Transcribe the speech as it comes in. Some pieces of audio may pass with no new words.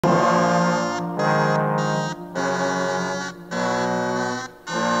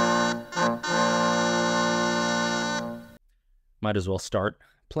might as well start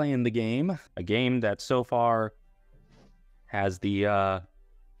playing the game. A game that so far has the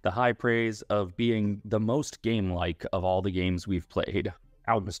high praise of being the most game-like of all the games we've played.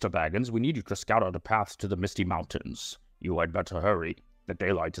 Out, Mr. Baggins, we need you to scout out a path to the Misty Mountains. You had better hurry. The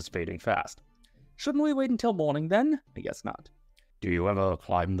daylight is fading fast. Shouldn't we wait until morning then? I guess not. Do you ever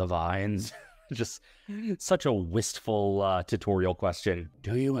climb the vines? Just such a wistful tutorial question.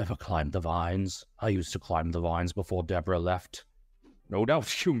 Do you ever climb the vines? I used to climb the vines before Deborah left. No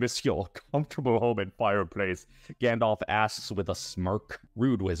doubt you miss your comfortable home and fireplace, Gandalf asks with a smirk.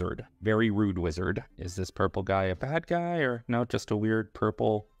 Rude wizard. Very rude wizard. Is this purple guy a bad guy or no, just a weird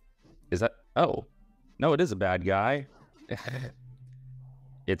purple? Is that... Oh. No, it is a bad guy.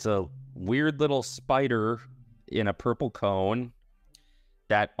 It's a weird little spider in a purple cone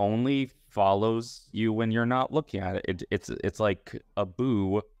that only follows you when you're not looking at it. It's like a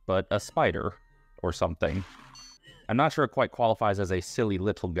boo, but a spider or something. I'm not sure it quite qualifies as a silly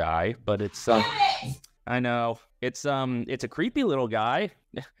little guy, but it's I know. It's a creepy little guy.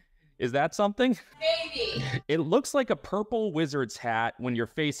 Is that something? Maybe. It looks like a purple wizard's hat when you're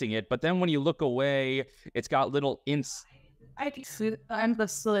facing it, but then when you look away, it's got little I'm the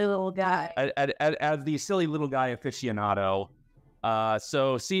silly little guy. As the silly little guy aficionado.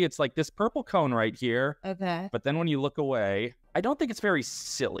 So see, it's like this purple cone right here. Okay. But then when you look away, I don't think it's very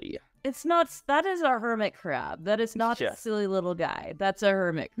silly. It's not, that is a hermit crab. That is not a silly little guy. That's a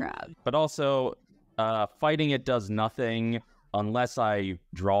hermit crab. But also, fighting it does nothing unless I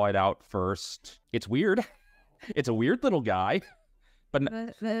draw it out first. It's weird. It's a weird little guy. But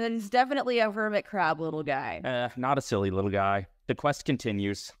it's definitely a hermit crab little guy. Not a silly little guy. The quest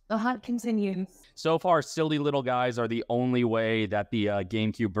continues. The hunt continues. So far, silly little guys are the only way that the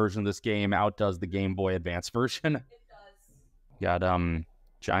GameCube version of this game outdoes the Game Boy Advance version. It does. Got,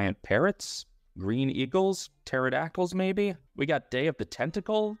 giant parrots, green eagles, pterodactyls maybe? We got Day of the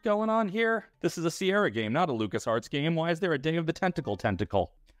Tentacle going on here. This is a Sierra game, not a LucasArts game. Why is there a Day of the Tentacle?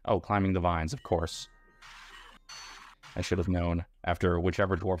 Oh, climbing the vines, of course. I should have known after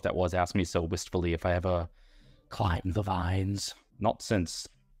whichever dwarf that was asked me so wistfully if I ever climbed the vines. Not since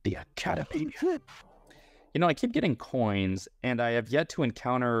the academy. You know, I keep getting coins, and I have yet to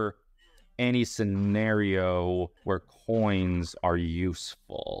encounter any scenario where coins are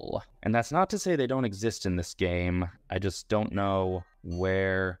useful. And that's not to say they don't exist in this game. I just don't know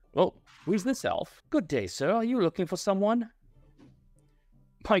where... Oh, who's this elf? Good day, sir. Are you looking for someone?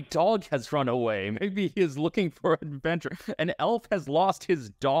 My dog has run away. Maybe he is looking for adventure. An elf has lost his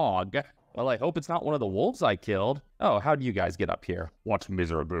dog. Well, I hope it's not one of the wolves I killed. Oh, how do you guys get up here? What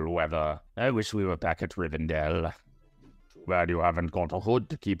miserable weather. I wish we were back at Rivendell. Too bad you haven't got a hood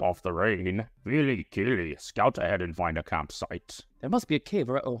to keep off the rain. Really, Killy, scout ahead and find a campsite. There must be a cave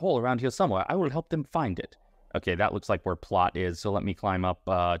or a hole around here somewhere. I will help them find it. Okay, that looks like where plot is, so let me climb up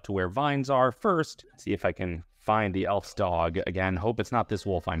to where vines are first. See if I can find the elf's dog. Again, hope it's not this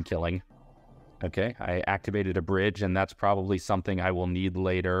wolf I'm killing. Okay, I activated a bridge, and that's probably something I will need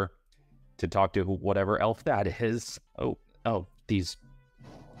later to talk to whatever elf that is. Oh, these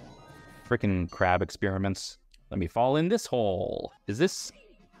freaking crab experiments. Let me fall in this hole. Is this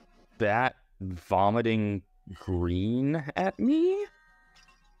bat vomiting green at me?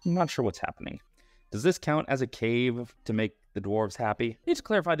 I'm not sure what's happening. Does this count as a cave to make the dwarves happy? I need to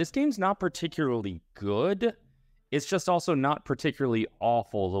clarify, this game's not particularly good. It's just also not particularly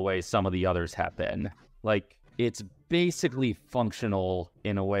awful the way some of the others have been. Like, it's basically functional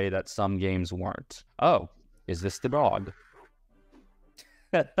in a way that some games weren't. Oh, is this the dog?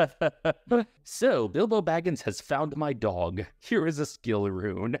 So, Bilbo Baggins has found my dog. Here is a skill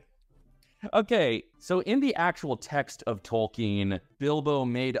rune. Okay, so in the actual text of Tolkien, Bilbo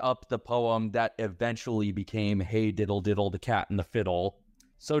made up the poem that eventually became Hey Diddle Diddle, the Cat and the Fiddle.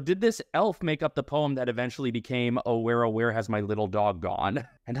 So did this elf make up the poem that eventually became Oh where has my little dog gone?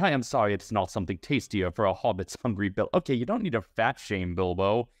 And I am sorry it's not something tastier for a hobbit's hungry Bilbo. Okay, you don't need to fat shame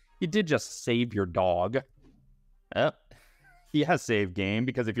Bilbo. You did just save your dog. He has saved game,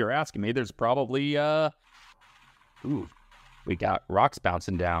 because if you're asking me, there's probably, Ooh, we got rocks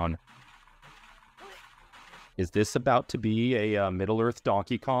bouncing down. Is this about to be a Middle-earth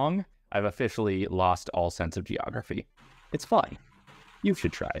Donkey Kong? I've officially lost all sense of geography. It's fine. You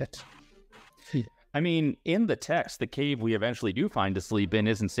should try it. I mean, in the text, the cave we eventually do find to sleep in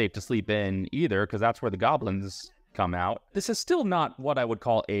isn't safe to sleep in either, because that's where the goblins come out. This is still not what I would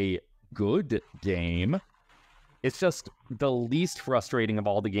call a good game. It's just the least frustrating of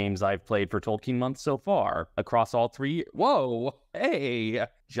all the games I've played for Tolkien Month so far. Across all three... Whoa! Hey!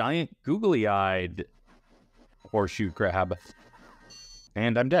 Giant googly-eyed horseshoe crab.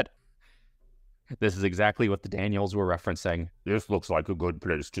 And I'm dead. This is exactly what the Daniels were referencing. This looks like a good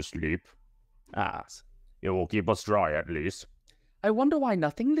place to sleep. Ah, it will keep us dry at least. I wonder why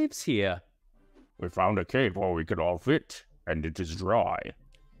nothing lives here. We found a cave where we could all fit, and it is dry.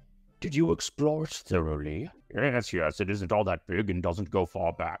 Did you explore it thoroughly? Yes, it isn't all that big and doesn't go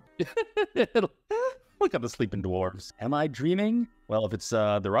far back. Look at the sleeping dwarves. Am I dreaming? Well, if it's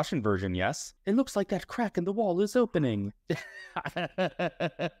the Russian version, yes. It looks like that crack in the wall is opening.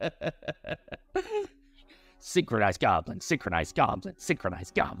 Synchronized goblins, synchronized goblins,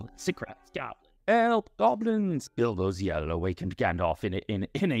 synchronized goblins, synchronized goblins. Help, goblins! Bilbo's yell awakened Gandalf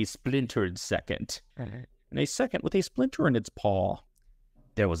in a splintered second. In a second with a splinter in its paw.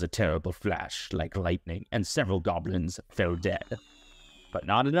 There was a terrible flash like lightning, and several goblins fell dead. But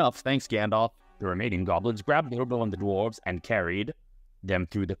not enough, thanks Gandalf. The remaining goblins grabbed Bilbo and the dwarves and carried them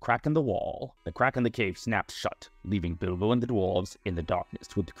through the crack in the wall. The crack in the cave snapped shut, leaving Bilbo and the dwarves in the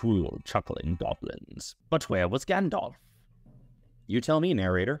darkness with the cruel, chuckling goblins. But where was Gandalf? You tell me,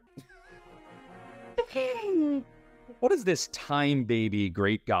 narrator. What is this time baby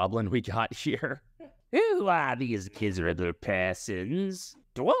great goblin we got here? Who are these miserable persons?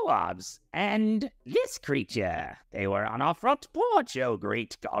 Dwarves, and this creature. They were on our front porch, oh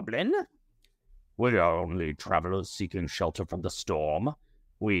great goblin. We are only travelers seeking shelter from the storm.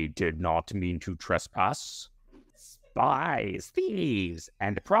 We did not mean to trespass. Spies, thieves,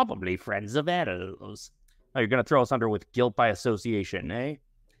 and probably friends of elves. Oh, you're gonna throw us under with guilt by association, eh?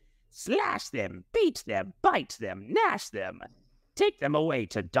 Slash them, beat them, bite them, gnash them. Take them away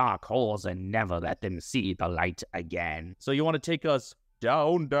to dark holes and never let them see the light again. So you want to take us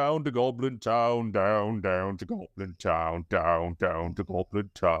down, down to Goblin Town, down, down to Goblin Town, down, down to Goblin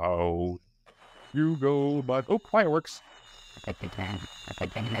Town. You go, but oh, fireworks.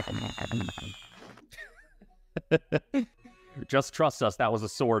 Just trust us, that was a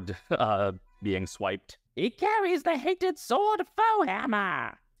sword being swiped. He carries the hated sword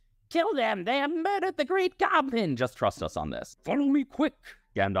Foehammer. Kill them, they have murdered the great goblin. Just trust us on this. Follow me quick.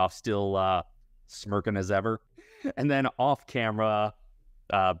 Gandalf still smirking as ever. And then off camera,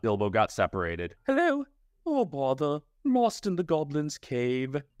 Bilbo got separated. Hello. Oh, bother. Lost in the goblin's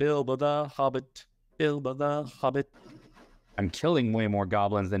cave. Bilbo the Hobbit. Bilbo the Hobbit. I'm killing way more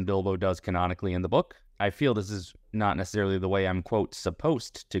goblins than Bilbo does canonically in the book. I feel this is not necessarily the way I'm, quote,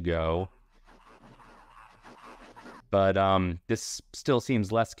 supposed to go. But this still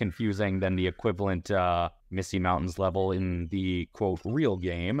seems less confusing than the equivalent Misty Mountains level in the, quote, real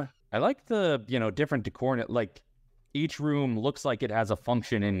game. I like the, different decor. Like, each room looks like it has a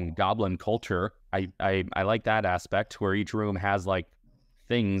function in goblin culture. I like that aspect, where each room has, like,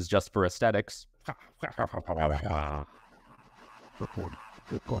 things just for aesthetics.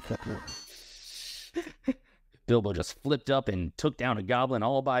 Bilbo just flipped up and took down a goblin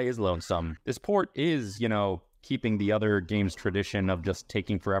all by his lonesome. This port is, keeping the other game's tradition of just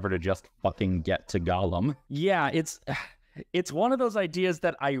taking forever to just fucking get to Gollum. Yeah, it's one of those ideas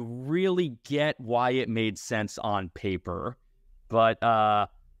that I really get why it made sense on paper, but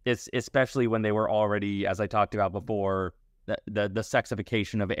it's especially when they were already, as I talked about before, the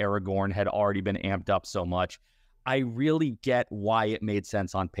sexification of Aragorn had already been amped up so much. I really get why it made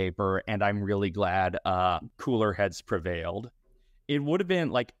sense on paper, and I'm really glad cooler heads prevailed. It would have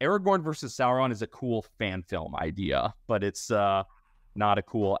been like Aragorn versus Sauron is a cool fan film idea, but it's not a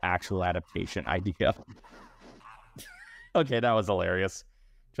cool actual adaptation idea. Okay, that was hilarious.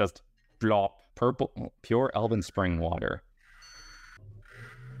 Just blop. Purple, pure elven spring water.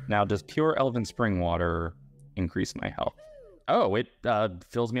 Now, does pure elven spring water increase my health? Oh, it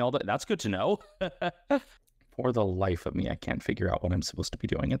fills me all the... That's good to know. For the life of me, I can't figure out what I'm supposed to be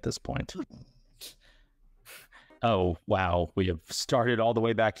doing at this point. Oh, wow. We have started all the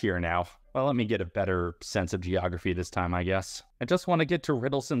way back here now. Well, let me get a better sense of geography this time, I guess. I just want to get to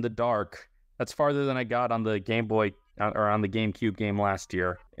Riddles in the Dark. That's farther than I got on the Game Boy, or on the GameCube game last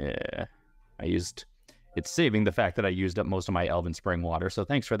year. It's saving the fact that I used up most of my Elven Spring water, so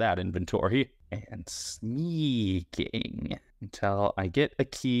thanks for that, inventory. And sneaking until I get a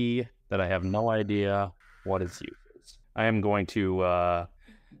key that I have no idea what its use is. I am going to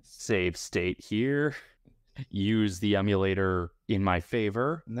save state here. Use the emulator in my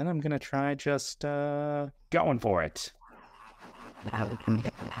favor, and then I'm gonna try just going for it.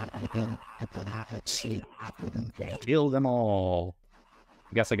 Kill them all.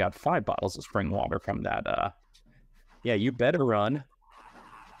 I guess I got 5 bottles of spring water from that. Yeah, you better run.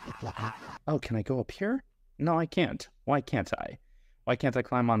 Oh, can I go up here? No, I can't. Why can't I? Why can't I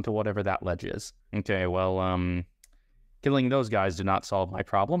climb onto whatever that ledge is? Okay, well, killing those guys did not solve my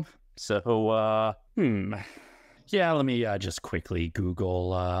problem. So, yeah, let me just quickly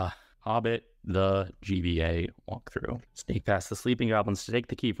Google Hobbit the GBA walkthrough. Sneak past the sleeping goblins to take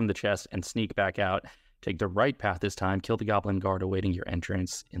the key from the chest and sneak back out. Take the right path this time. Kill the goblin guard awaiting your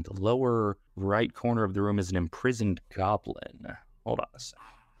entrance. In the lower right corner of the room is an imprisoned goblin. Hold on a second.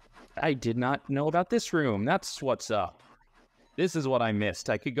 I did not know about this room. That's what's up. This is what I missed.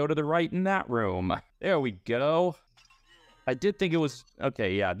 I could go to the right in that room. There we go. I did think it was...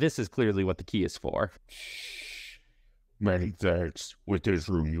 Okay, yeah, this is clearly what the key is for. Many thanks. With this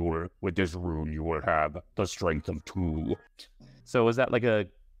room you will have the strength of 2. So is that like a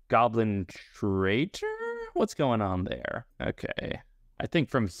goblin traitor? What's going on there? Okay. I think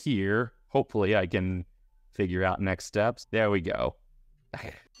from here, hopefully I can figure out next steps. There we go.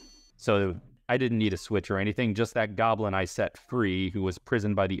 So I didn't need a switch or anything, just that goblin I set free who was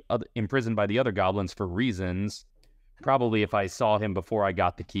imprisoned by the other goblins for reasons. Probably if I saw him before I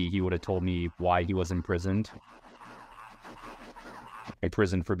got the key, he would have told me why he was imprisoned.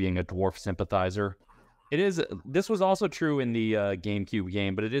 Imprisoned for being a dwarf sympathizer. This was also true in the GameCube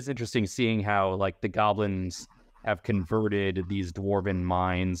game, but it is interesting seeing how like the goblins have converted these dwarven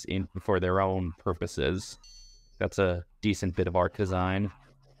minds for their own purposes. That's a decent bit of art design.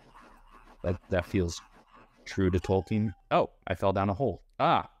 That feels true to Tolkien. Oh, I fell down a hole.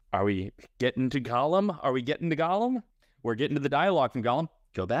 Ah, are we getting to Gollum? We're getting to the dialogue from Gollum.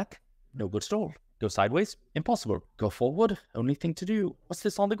 Go back, no good stall. Go sideways, impossible. Go forward, only thing to do. What's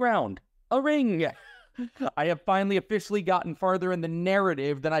this on the ground? A ring! I have finally officially gotten farther in the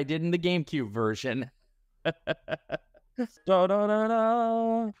narrative than I did in the GameCube version. Da, da, da,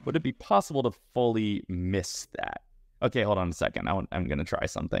 da. Would it be possible to fully miss that? Okay, hold on a second. I'm going to try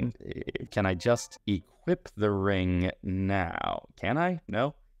something. Can I just equip the ring now? Can I?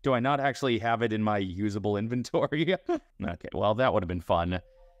 No? Do I not actually have it in my usable inventory? Okay, well, that would have been fun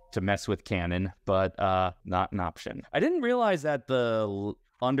to mess with canon, but not an option. I didn't realize that the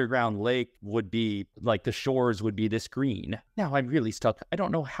underground lake would be, like, the shores would be this green. Now I'm really stuck. I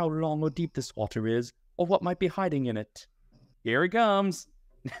don't know how long or deep this water is, or what might be hiding in it. Here it comes.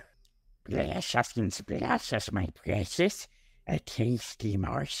 Bless and splash us, my precious. A tasty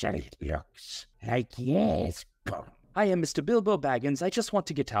morsel it looks. Like yes. I am Mr. Bilbo Baggins. I just want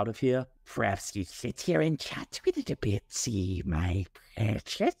to get out of here. Perhaps you sit here and chat with it a bit, see, my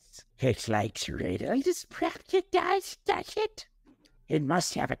precious. It likes riddles, practice, does it? It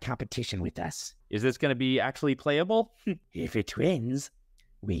must have a competition with us. Is this going to be actually playable? If it wins,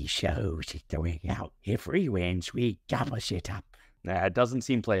 we shows it the way out. If we wins, we gobbles it up. Nah, it doesn't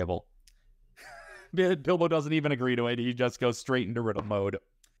seem playable. Bilbo doesn't even agree to it. He just goes straight into riddle mode.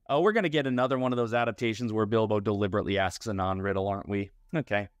 Oh, we're going to get another one of those adaptations where Bilbo deliberately asks a non-riddle, aren't we?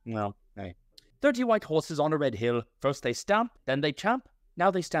 Okay, well, hey. 30 white horses on a red hill. First they stamp, then they champ,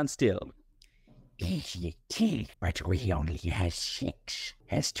 now they stand still. Easy tea, but we only has 6.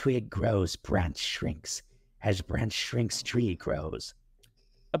 As twig grows, branch shrinks. As branch shrinks, tree grows.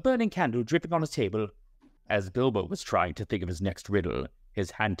 A burning candle dripping on a table. As Bilbo was trying to think of his next riddle, his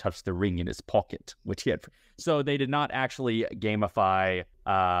hand touched the ring in his pocket, which he had. So they did not actually gamify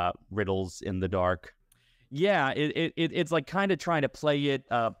riddles in the dark. Yeah, it's like kind of trying to play it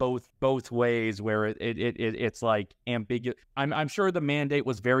both ways, where it's like ambiguous. I'm sure the mandate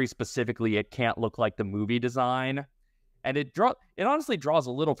was very specifically it can't look like the movie design, and it honestly draws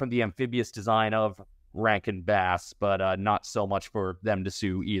a little from the amphibious design of Rankin Bass, but not so much for them to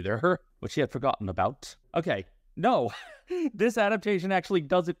sue either, which he had forgotten about. Okay, no, this adaptation actually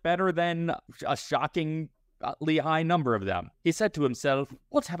does it better than a shockingly high number of them. He said to himself,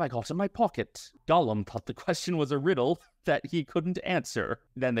 "What have I got in my pocket?" Gollum thought the question was a riddle that he couldn't answer.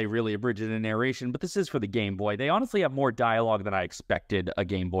 Then they really abridged the narration, but this is for the Game Boy. They honestly have more dialogue than I expected a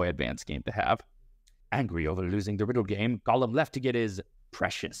Game Boy Advance game to have. Angry over losing the riddle game, Gollum left to get his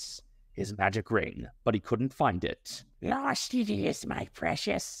precious, his magic ring, but he couldn't find it. Lost it is, my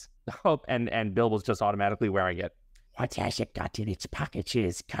precious. Oh, and Bilbo's just automatically wearing it. What has it got in its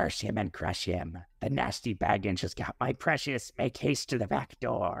pockets? Curse him and crush him. The nasty Baggins has got my precious. Make haste to the back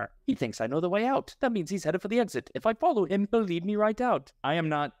door. He thinks I know the way out. That means he's headed for the exit. If I follow him, he'll lead me right out. I'm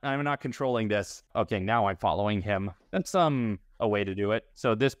not controlling this. Okay, now I'm following him. That's a way to do it.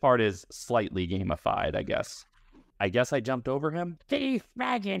 So this part is slightly gamified, I guess. I guess I jumped over him. Thief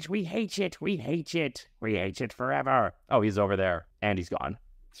Baggins, we hate it. We hate it. We hate it forever. Oh, he's over there. And he's gone.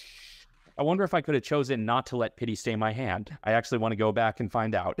 I wonder if I could have chosen not to let pity stain my hand. I actually want to go back and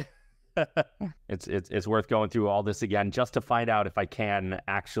find out. It's worth going through all this again just to find out if I can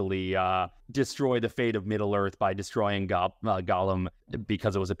actually destroy the fate of Middle-earth by destroying Gollum,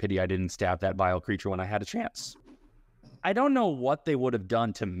 because it was a pity I didn't stab that vile creature when I had a chance. I don't know what they would have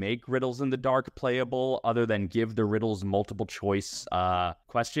done to make Riddles in the Dark playable other than give the riddles multiple choice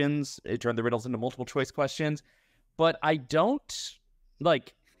questions. It turned the riddles into multiple choice questions. But I don't,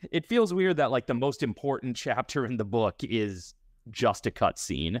 like, it feels weird that, like, the most important chapter in the book is just a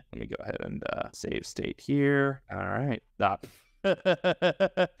cutscene. Let me go ahead and save state here. All right.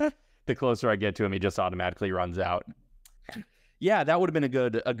 The closer I get to him, he just automatically runs out. Yeah, that would have been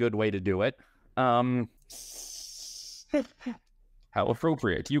a good way to do it. How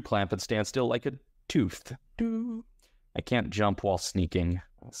appropriate. You clamp and stand still like a tooth. I can't jump while sneaking.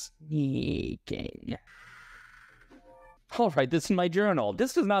 Sneaking. All right, this is my journal.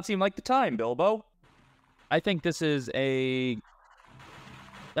 This does not seem like the time, Bilbo. I think this is a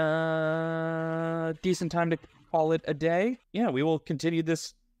decent time to call it a day. Yeah, we will continue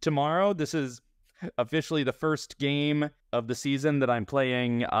this tomorrow. This is officially the first game of the season that I'm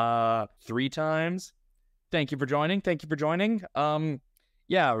playing 3 times. Thank you for joining.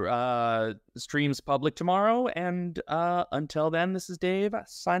 Stream's public tomorrow, and until then, this is Dave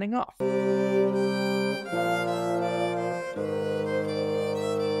signing off.